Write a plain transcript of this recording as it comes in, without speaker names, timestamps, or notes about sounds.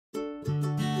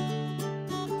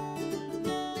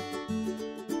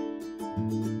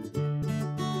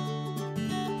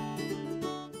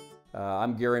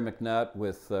I'm Gary McNutt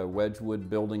with Wedgewood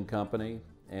Building Company,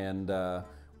 and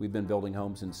we've been building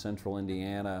homes in central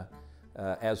Indiana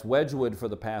as Wedgewood for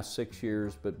the past 6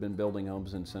 years, but been building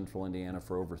homes in central Indiana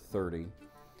for over 30.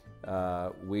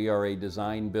 We are a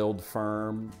design build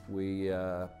firm. We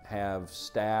have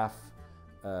staff,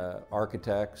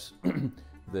 architects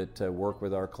that work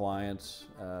with our clients,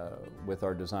 with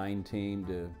our design team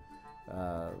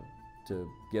to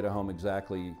get a home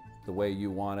exactly the way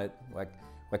you want it.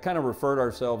 I kind of refer to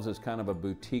ourselves as kind of a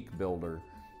boutique builder.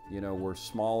 You know, we're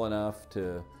small enough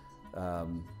to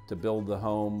build the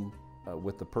home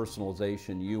with the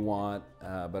personalization you want,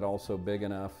 but also big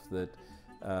enough that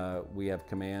we have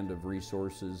command of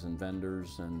resources and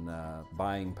vendors and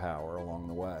buying power along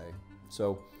the way.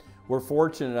 So we're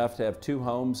fortunate enough to have 2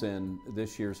 homes in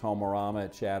this year's Rama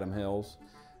at Chatham Hills.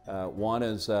 One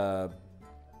is a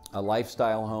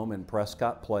lifestyle home in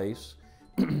Prescott Place,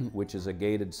 which is a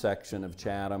gated section of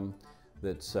Chatham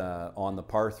that's on the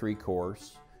par 3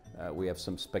 course. We have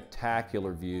some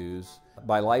spectacular views.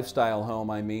 By lifestyle home,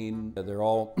 I mean they're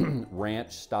all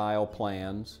ranch style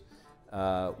plans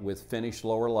with finished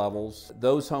lower levels.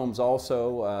 Those homes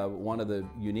also, one of the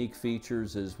unique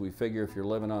features is we figure if you're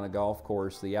living on a golf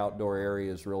course, the outdoor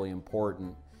area is really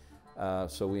important.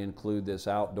 So we include this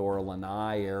outdoor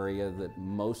lanai area that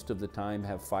most of the time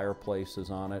have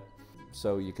fireplaces on it.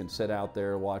 So you can sit out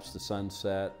there, watch the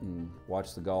sunset, and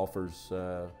watch the golfers,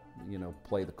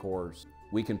 play the course.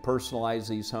 We can personalize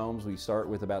these homes. We start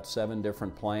with about 7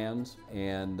 different plans,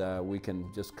 and we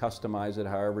can just customize it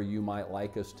however you might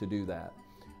like us to do that.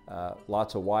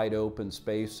 Lots of wide open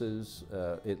spaces,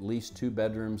 at least 2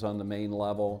 bedrooms on the main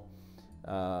level,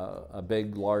 a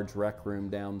big, large rec room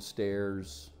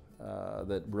downstairs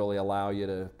that really allow you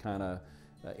to kind of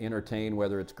entertain,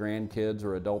 whether it's grandkids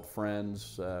or adult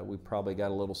friends. We've probably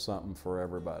got a little something for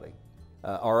everybody.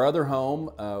 Our other home,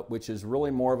 which is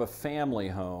really more of a family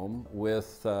home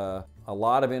with a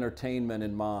lot of entertainment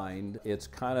in mind. It's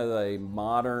kind of a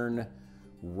modern,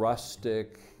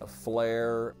 rustic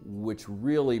flair, which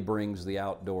really brings the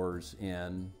outdoors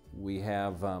in. We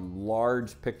have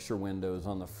large picture windows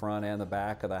on the front and the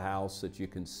back of the house that you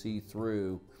can see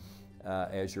through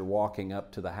as you're walking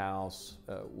up to the house,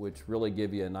 which really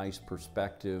give you a nice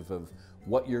perspective of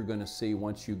what you're going to see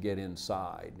once you get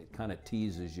inside. It kind of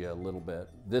teases you a little bit.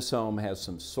 This home has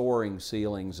some soaring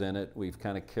ceilings in it. We've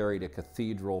kind of carried a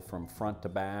cathedral from front to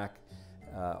back,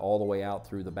 all the way out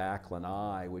through the back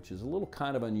lanai, which is a little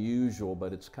kind of unusual,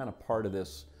 but it's kind of part of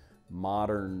this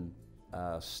modern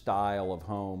style of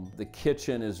home. The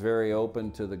kitchen is very open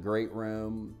to the great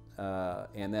room.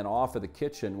 And then off of the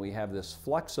kitchen, we have this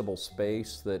flexible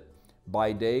space that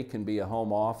by day can be a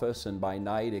home office, and by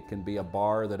night it can be a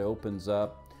bar that opens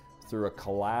up through a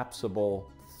collapsible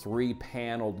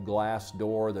 3-paneled glass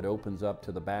door that opens up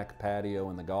to the back patio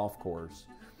and the golf course.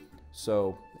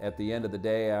 So at the end of the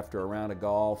day, after a round of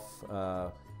golf,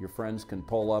 your friends can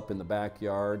pull up in the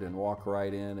backyard and walk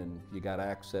right in, and you got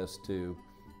access to,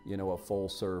 a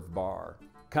full-serve bar.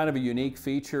 Kind of a unique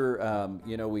feature,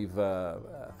 we've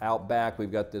out back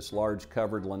we've got this large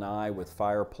covered lanai with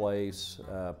fireplace,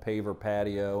 paver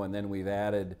patio, and then we've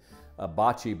added a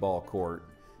bocce ball court.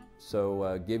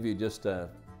 So give you just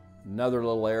another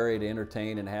little area to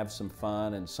entertain and have some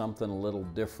fun, and something a little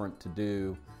different to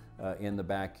do in the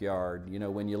backyard. You know,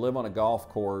 when you live on a golf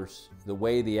course, the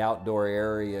way the outdoor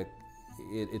area,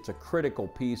 it's a critical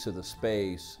piece of the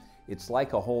space. It's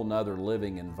like a whole nother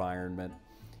living environment.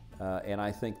 And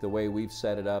I think the way we've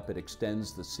set it up, it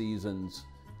extends the seasons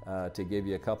to give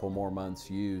you a couple more months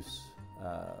use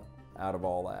out of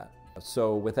all that.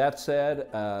 So with that said,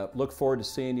 look forward to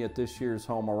seeing you at this year's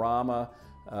Rama.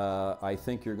 I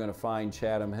think you're going to find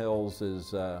Chatham Hills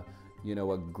is a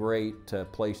great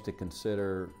place to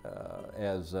consider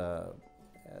as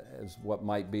what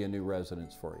might be a new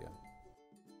residence for you.